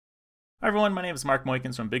Hi everyone, my name is Mark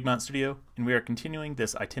Moikins from Big Mount Studio, and we are continuing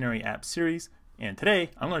this Itinerary app series. And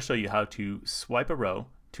today I'm going to show you how to swipe a row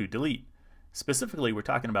to delete. Specifically, we're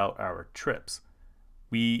talking about our trips.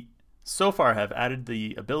 We so far have added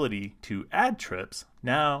the ability to add trips.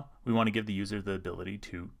 Now we want to give the user the ability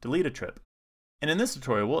to delete a trip. And in this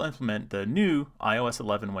tutorial, we'll implement the new iOS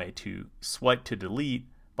 11 way to swipe to delete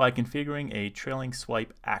by configuring a trailing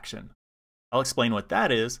swipe action. I'll explain what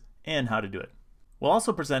that is and how to do it. We'll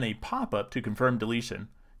also present a pop-up to confirm deletion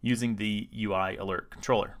using the UI Alert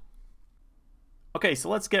controller. Okay, so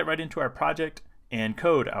let's get right into our project and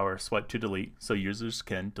code our swipe to delete so users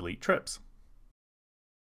can delete trips.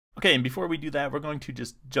 Okay, and before we do that, we're going to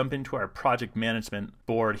just jump into our project management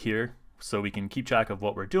board here so we can keep track of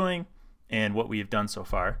what we're doing and what we have done so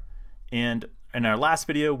far. And in our last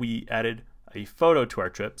video, we added a photo to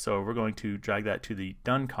our trip, so we're going to drag that to the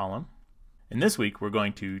done column. And this week, we're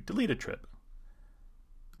going to delete a trip.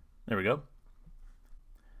 There we go.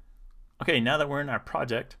 Okay, now that we're in our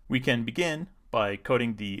project, we can begin by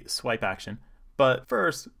coding the swipe action. But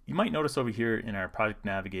first, you might notice over here in our project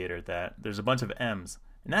navigator that there's a bunch of M's,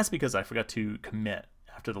 and that's because I forgot to commit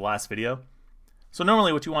after the last video. So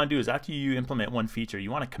normally what you want to do is after you implement one feature,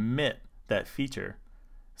 you want to commit that feature.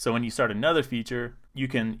 So when you start another feature, you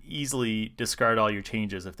can easily discard all your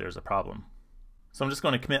changes if there's a problem. So I'm just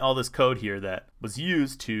going to commit all this code here that was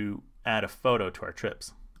used to add a photo to our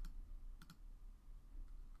trips.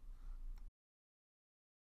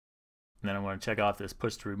 And then I'm going to check off this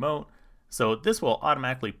push to remote. So this will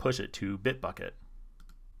automatically push it to Bitbucket.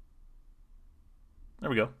 There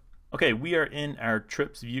we go. Okay, we are in our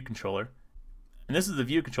trips view controller. And this is the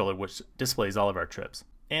view controller which displays all of our trips.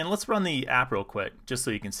 And let's run the app real quick just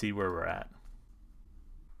so you can see where we're at.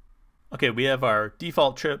 Okay, we have our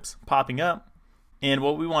default trips popping up. And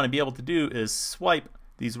what we want to be able to do is swipe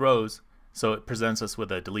these rows so it presents us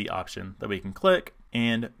with a delete option that we can click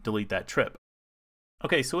and delete that trip.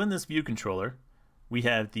 Okay, so in this view controller, we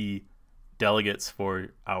have the delegates for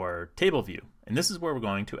our table view. And this is where we're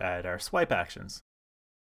going to add our swipe actions.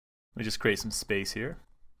 Let me just create some space here.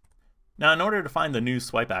 Now, in order to find the new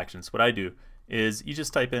swipe actions, what I do is you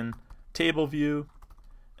just type in table view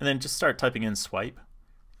and then just start typing in swipe.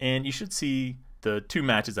 And you should see the two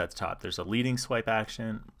matches at the top. There's a leading swipe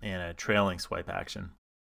action and a trailing swipe action.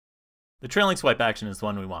 The trailing swipe action is the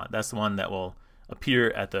one we want. That's the one that will appear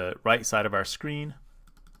at the right side of our screen.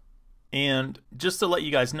 And just to let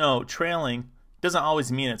you guys know, trailing doesn't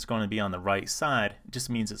always mean it's going to be on the right side. It just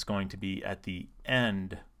means it's going to be at the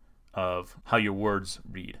end of how your words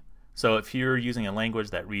read. So if you're using a language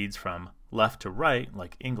that reads from left to right,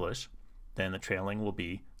 like English, then the trailing will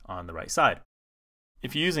be on the right side.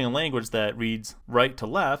 If you're using a language that reads right to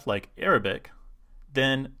left, like Arabic,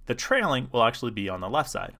 then the trailing will actually be on the left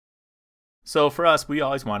side. So for us, we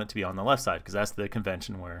always want it to be on the left side because that's the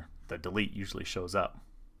convention where the delete usually shows up.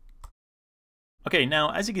 Okay,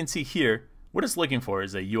 now as you can see here, what it's looking for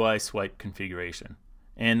is a UISwipeConfiguration,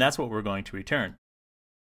 and that's what we're going to return.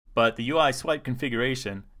 But the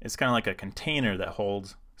UISwipeConfiguration is kind of like a container that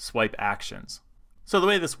holds swipe actions. So the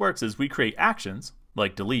way this works is we create actions,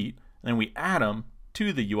 like delete, and then we add them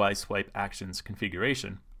to the UISwipeActions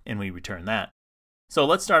configuration, and we return that. So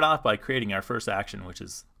let's start off by creating our first action, which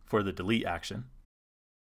is for the delete action.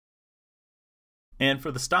 And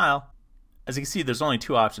for the style, as you can see, there's only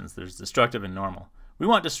two options. There's destructive and normal. We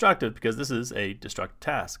want destructive because this is a destructive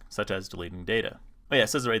task, such as deleting data. Oh yeah, it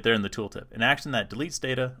says it right there in the tooltip. An action that deletes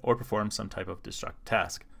data or performs some type of destructive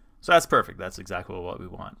task. So that's perfect. That's exactly what we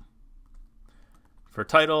want. For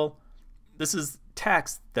title, this is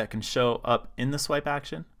text that can show up in the swipe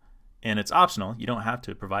action, and it's optional. You don't have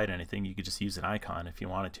to provide anything. You could just use an icon if you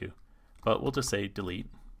wanted to. But we'll just say delete.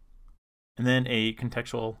 And then a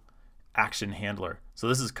contextual action handler. So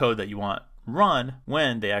this is code that you want run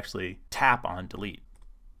when they actually tap on delete.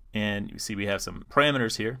 And you see we have some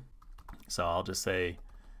parameters here. So I'll just say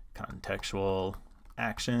contextual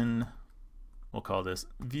action. We'll call this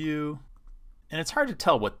view. And it's hard to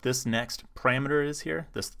tell what this next parameter is here,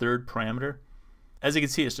 this third parameter. As you can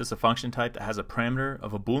see, it's just a function type that has a parameter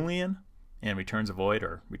of a Boolean and returns a void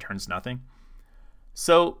or returns nothing.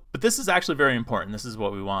 So, but this is actually very important. This is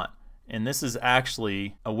what we want. And this is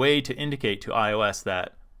actually a way to indicate to iOS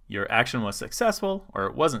that your action was successful or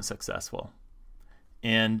it wasn't successful.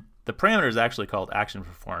 And the parameter is actually called action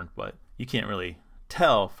performed, but you can't really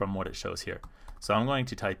tell from what it shows here. So I'm going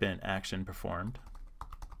to type in action performed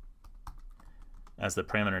as the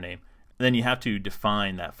parameter name. And then you have to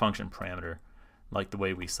define that function parameter like the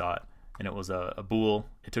way we saw it. And it was a bool.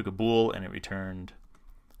 It took a bool and it returned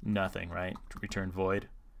nothing, right? Returned void.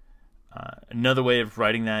 Another way of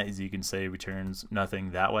writing that is you can say returns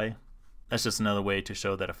nothing that way. That's just another way to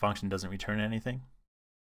show that a function doesn't return anything.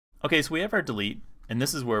 Okay, so we have our delete, and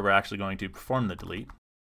this is where we're actually going to perform the delete.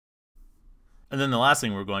 And then the last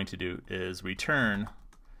thing we're going to do is return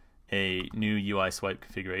a new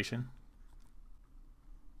UISwipeConfiguration.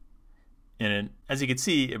 And as you can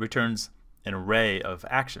see, it returns an array of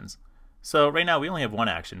actions. So right now we only have one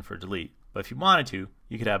action for delete, but if you wanted to,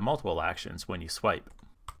 you could have multiple actions when you swipe.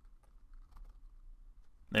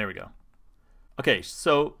 There we go. Okay,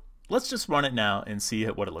 so let's just run it now and see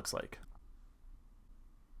what it looks like.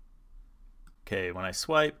 Okay, when I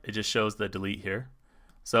swipe, it just shows the delete here.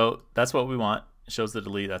 So that's what we want. It shows the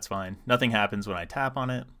delete, that's fine. Nothing happens when I tap on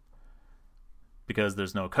it because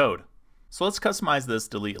there's no code. So let's customize this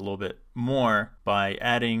delete a little bit more by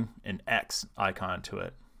adding an X icon to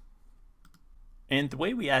it. And the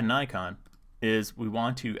way we add an icon is we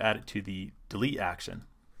want to add it to the delete action.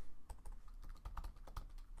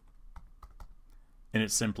 And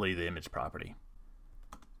it's simply the image property.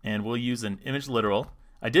 And we'll use an image literal.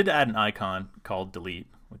 I did add an icon called delete,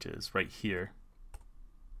 which is right here.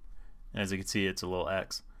 And as you can see, it's a little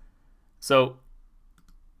X. So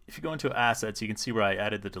if you go into assets, you can see where I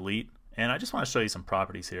added the delete. And I just want to show you some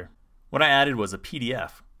properties here. What I added was a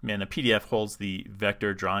PDF. And a PDF holds the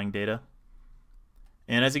vector drawing data.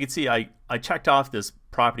 And as you can see, I checked off this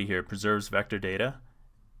property here, preserves vector data,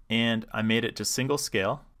 and I made it to single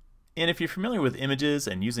scale. And if you're familiar with images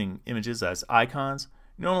and using images as icons,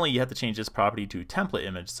 normally you have to change this property to template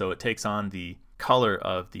image so it takes on the color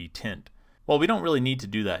of the tint. Well, we don't really need to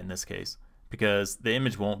do that in this case because the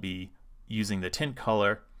image won't be using the tint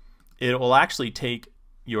color. It will actually take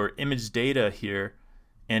your image data here,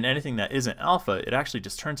 and anything that isn't alpha, it actually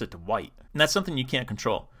just turns it to white. And that's something you can't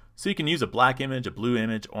control. So you can use a black image, a blue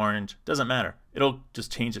image, orange, doesn't matter. It'll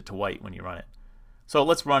just change it to white when you run it. So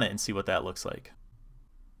let's run it and see what that looks like.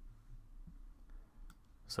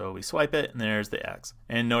 So we swipe it and there's the X.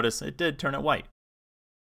 And notice it did turn it white.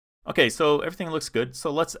 Okay, so everything looks good.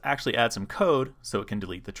 So let's actually add some code so it can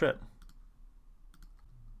delete the trip.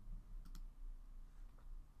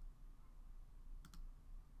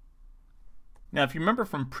 Now, if you remember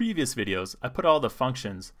from previous videos, I put all the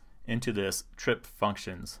functions into this trip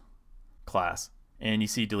functions class. And you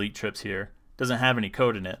see delete trips here. Doesn't have any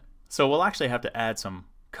code in it. So we'll actually have to add some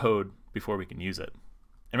code before we can use it.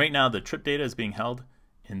 And right now the trip data is being held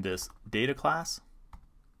in this data class.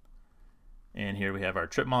 And here we have our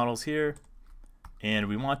trip models here. And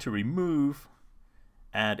we want to remove,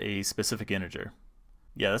 add a specific integer.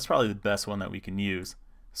 Yeah, that's probably the best one that we can use.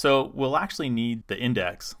 So we'll actually need the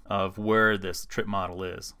index of where this trip model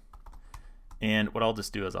is. And what I'll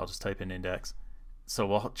just do is I'll just type in index. So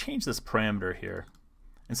we'll change this parameter here.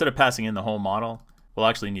 Instead of passing in the whole model, we'll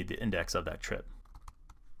actually need the index of that trip.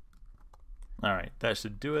 All right, that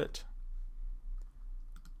should do it.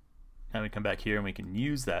 Now we come back here and we can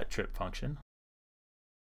use that trip function.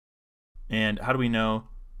 And how do we know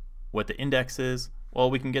what the index is? Well,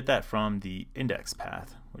 we can get that from the index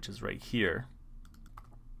path, which is right here.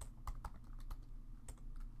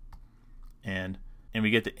 And we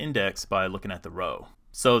get the index by looking at the row.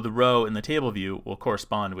 So the row in the table view will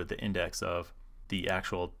correspond with the index of the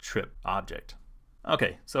actual trip object.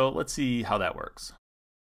 Okay, so let's see how that works.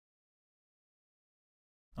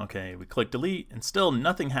 Okay, we click delete and still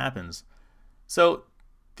nothing happens. So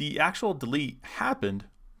the actual delete happened,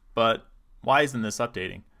 but why isn't this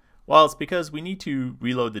updating? Well, it's because we need to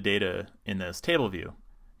reload the data in this table view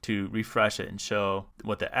to refresh it and show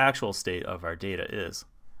what the actual state of our data is.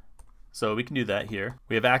 So we can do that here.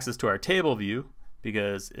 We have access to our table view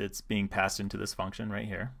because it's being passed into this function right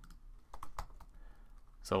here.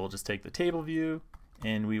 So we'll just take the table view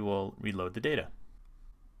and we will reload the data.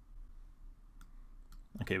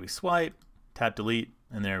 Okay, we swipe, tap delete,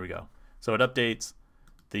 and there we go. So it updates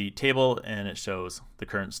the table and it shows the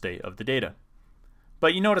current state of the data.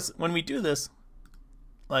 But you notice when we do this,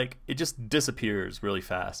 like it just disappears really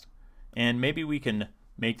fast. And maybe we can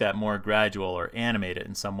make that more gradual or animate it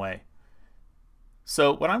in some way.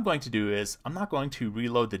 So what I'm going to do is I'm not going to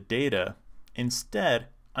reload the data. Instead,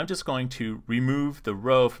 I'm just going to remove the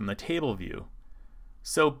row from the table view.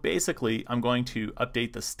 So basically, I'm going to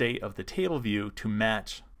update the state of the table view to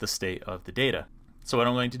match the state of the data. So what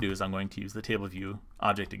I'm going to do is I'm going to use the table view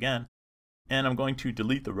object again, and I'm going to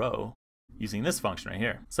delete the row using this function right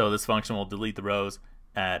here. So this function will delete the rows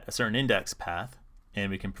at a certain index path, and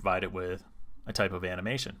we can provide it with a type of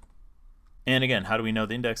animation. And again, how do we know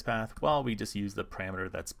the index path? Well, we just use the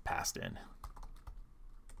parameter that's passed in.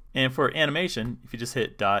 And for animation, if you just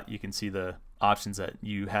hit dot, you can see the options that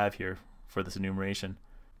you have here for this enumeration.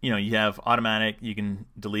 You know, you have automatic, you can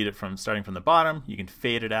delete it from starting from the bottom, you can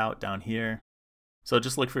fade it out down here. So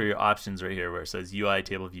just look for your options right here where it says UI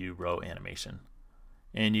table view row animation.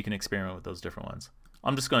 And you can experiment with those different ones.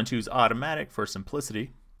 I'm just going to choose automatic for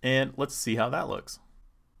simplicity, and let's see how that looks.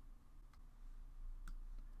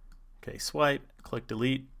 Okay, swipe, click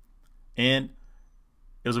delete, and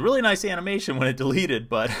it was a really nice animation when it deleted,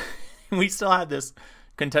 but we still had this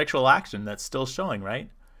contextual action that's still showing, right?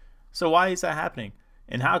 So why is that happening?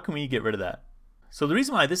 And how can we get rid of that? So the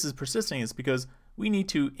reason why this is persisting is because we need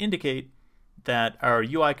to indicate that our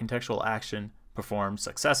UI contextual action performed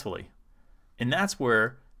successfully. And that's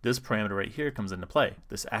where this parameter right here comes into play,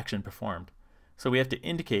 this action performed. So we have to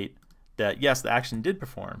indicate that yes, the action did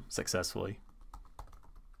perform successfully.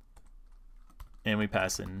 And we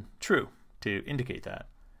pass in true to indicate that.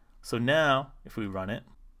 So now if we run it,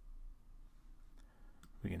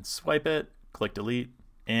 we can swipe it, click delete,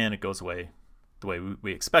 and it goes away the way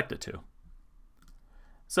we expect it to.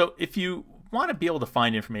 So if you want to be able to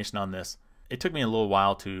find information on this, it took me a little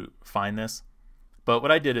while to find this, but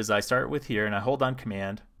what I did is I start with here and I hold on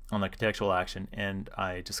command on the contextual action and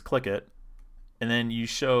I just click it, and then you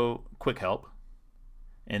show quick help,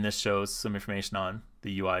 and this shows some information on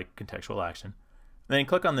the UI contextual action. And then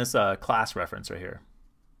click on this class reference right here.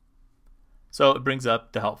 So it brings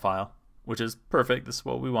up the help file, which is perfect. This is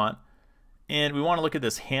what we want. And we want to look at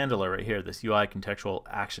this handler right here, this UI contextual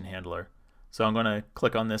action handler. So I'm going to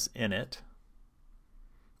click on this in it.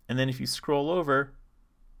 And then if you scroll over,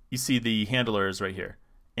 you see the handler is right here.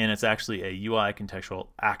 And it's actually a UI contextual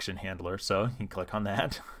action handler. So you can click on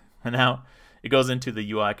that. And now it goes into the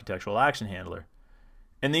UI contextual action handler.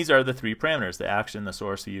 And these are the three parameters, the action, the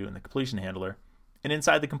source view, and the completion handler. And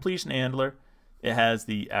inside the completion handler, it has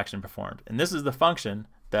the action performed. And this is the function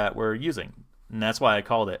that we're using. And that's why I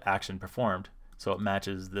called it action performed. So it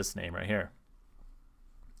matches this name right here.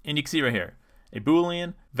 And you can see right here, a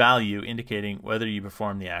Boolean value indicating whether you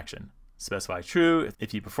perform the action. Specify true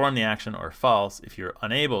if you perform the action, or false if you're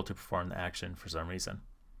unable to perform the action for some reason.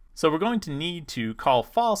 So we're going to need to call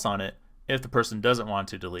false on it if the person doesn't want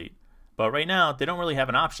to delete. But right now, they don't really have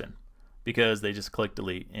an option because they just click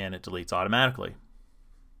delete and it deletes automatically.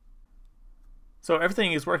 So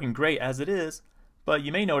everything is working great as it is, but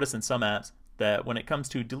you may notice in some apps that when it comes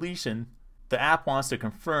to deletion, the app wants to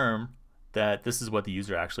confirm that this is what the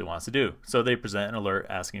user actually wants to do. So they present an alert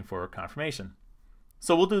asking for confirmation.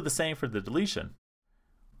 So we'll do the same for the deletion.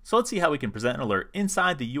 So let's see how we can present an alert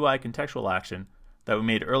inside the UI contextual action that we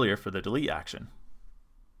made earlier for the delete action.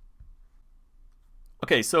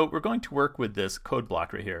 Okay, so we're going to work with this code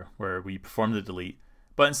block right here where we perform the delete,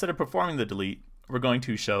 but instead of performing the delete, we're going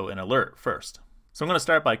to show an alert first. So I'm going to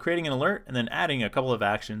start by creating an alert and then adding a couple of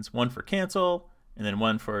actions, one for cancel and then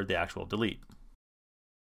one for the actual delete.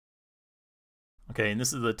 Okay, and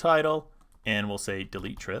this is the title, and we'll say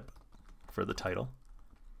delete trip for the title.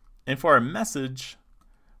 And for our message,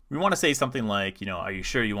 we want to say something like, are you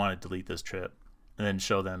sure you want to delete this trip? And then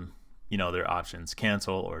show them, their options,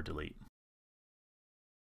 cancel or delete.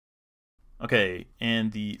 Okay,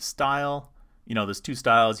 and the style, there's two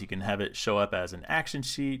styles. You can have it show up as an action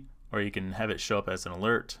sheet, or you can have it show up as an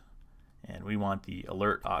alert. And we want the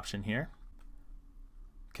alert option here.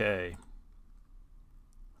 Okay.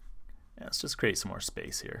 Let's just create some more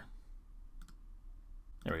space here.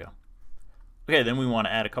 There we go. Okay, then we want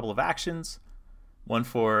to add a couple of actions, one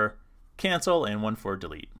for cancel and one for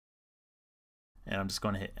delete. And I'm just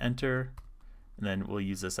going to hit enter, and then we'll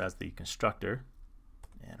use this as the constructor.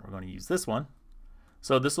 And we're going to use this one.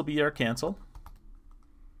 So this will be our cancel.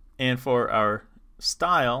 And for our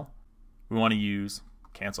style, we want to use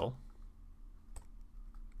cancel.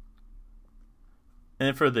 And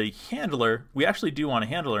then for the handler, we actually do want a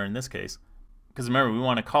handler in this case, because remember, we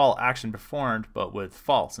want to call action performed, but with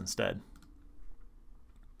false instead.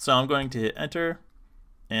 So I'm going to hit enter,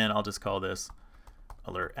 and I'll just call this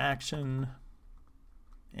alert action.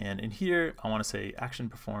 And in here, I want to say action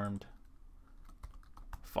performed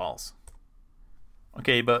false.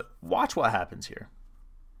 Okay, but watch what happens here.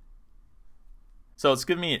 So it's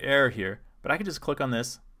giving me an error here, but I can just click on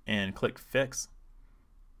this and click fix.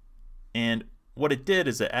 And what it did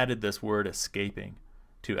is it added this word escaping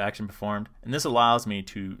to action performed, and this allows me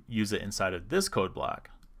to use it inside of this code block.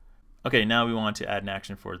 Okay, now we want to add an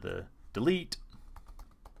action for the delete.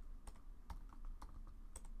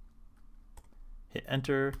 Hit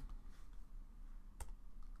enter.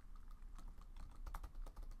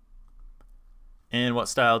 And what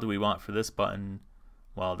style do we want for this button?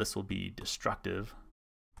 Well, this will be destructive.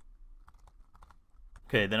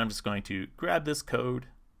 Okay, then I'm just going to grab this code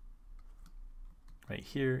right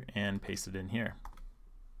here and paste it in here.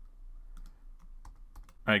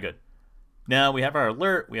 All right, good. Now we have our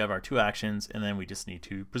alert, we have our two actions, and then we just need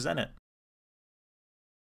to present it.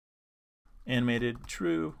 animated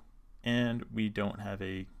true, and we don't have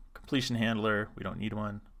a completion handler. We don't need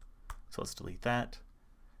one. So let's delete that.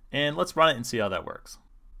 And let's run it and see how that works.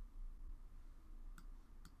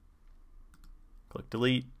 Click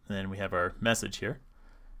delete, and then we have our message here.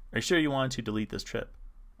 Are you sure you want to delete this trip?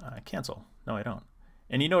 Cancel. No, I don't.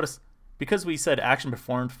 And you notice, because we said action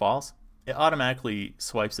performed false, it automatically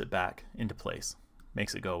swipes it back into place,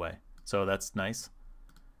 makes it go away. So that's nice.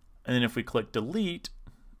 And then if we click delete,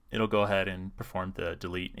 it'll go ahead and perform the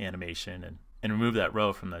delete animation and remove that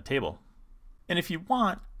row from the table. And if you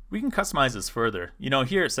want, we can customize this further. You know,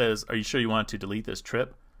 here it says, are you sure you want to delete this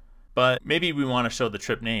trip? But maybe we want to show the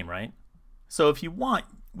trip name, right? So if you want,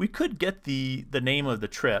 we could get the name of the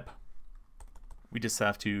trip. We just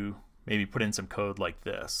have to maybe put in some code like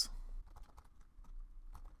this.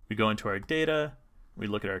 We go into our data, we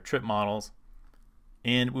look at our trip models,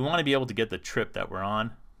 and we want to be able to get the trip that we're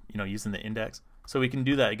on, you know, using the index. So we can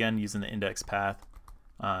do that again using the index path,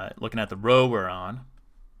 looking at the row we're on,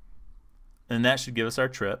 and that should give us our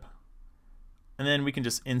trip. And then we can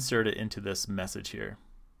just insert it into this message here.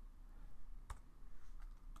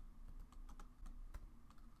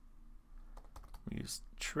 We use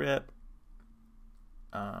trip.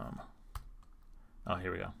 Oh,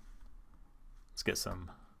 here we go. Let's get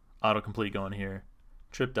some autocomplete going here.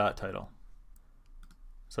 Trip.title.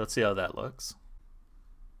 So let's see how that looks.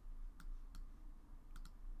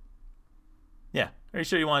 Yeah, are you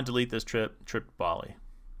sure you want to delete this trip? Trip Bali.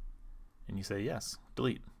 And you say yes,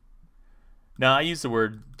 delete. Now I use the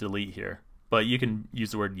word delete here, but you can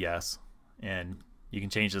use the word yes, and you can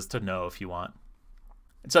change this to no if you want.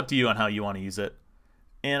 It's up to you on how you want to use it.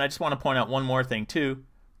 And I just want to point out one more thing too.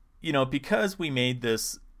 You know, because we made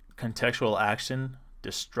this contextual action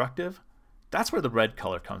destructive, that's where the red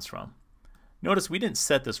color comes from. Notice we didn't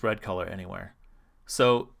set this red color anywhere.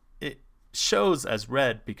 So it shows as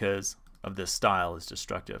red because of this style is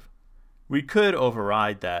destructive. We could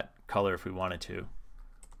override that color if we wanted to.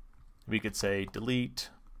 We could say delete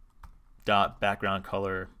dot background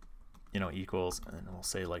color, you know, equals, and then we'll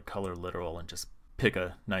say like color literal and just pick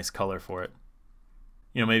a nice color for it.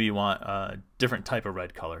 You know, maybe you want a different type of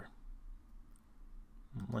red color.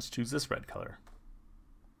 Let's choose this red color.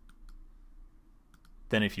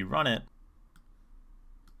 Then if you run it,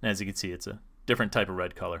 as you can see, it's a different type of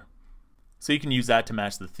red color. So you can use that to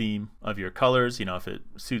match the theme of your colors, you know, if it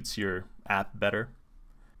suits your app better.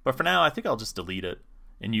 But for now, I think I'll just delete it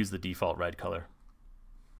and use the default red color.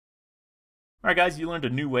 All right, guys, you learned a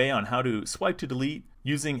new way on how to swipe to delete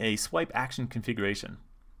using a swipe action configuration.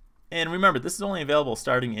 And remember, this is only available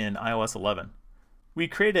starting in iOS 11. We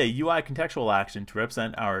create a UI contextual action to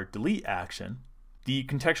represent our delete action. The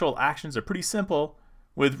contextual actions are pretty simple,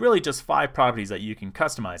 with really just 5 properties that you can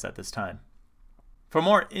customize at this time. For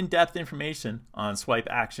more in-depth information on swipe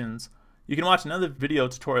actions, you can watch another video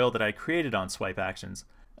tutorial that I created on swipe actions,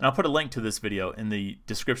 and I'll put a link to this video in the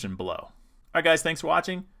description below. Alright guys, thanks for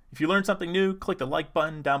watching. If you learned something new, click the like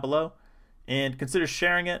button down below, and consider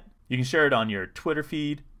sharing it. You can share it on your Twitter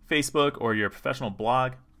feed, Facebook, or your professional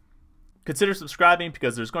blog. Consider subscribing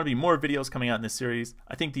because there's going to be more videos coming out in this series.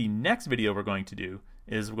 I think the next video we're going to do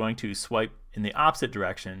is we're going to swipe in the opposite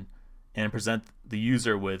direction and present the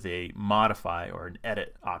user with a modify or an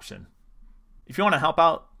edit option. If you want to help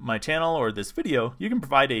out my channel or this video, you can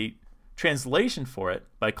provide a translation for it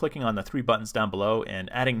by clicking on the 3 buttons down below and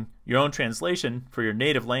adding your own translation for your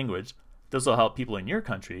native language. This will help people in your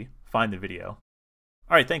country find the video.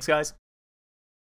 All right, thanks guys.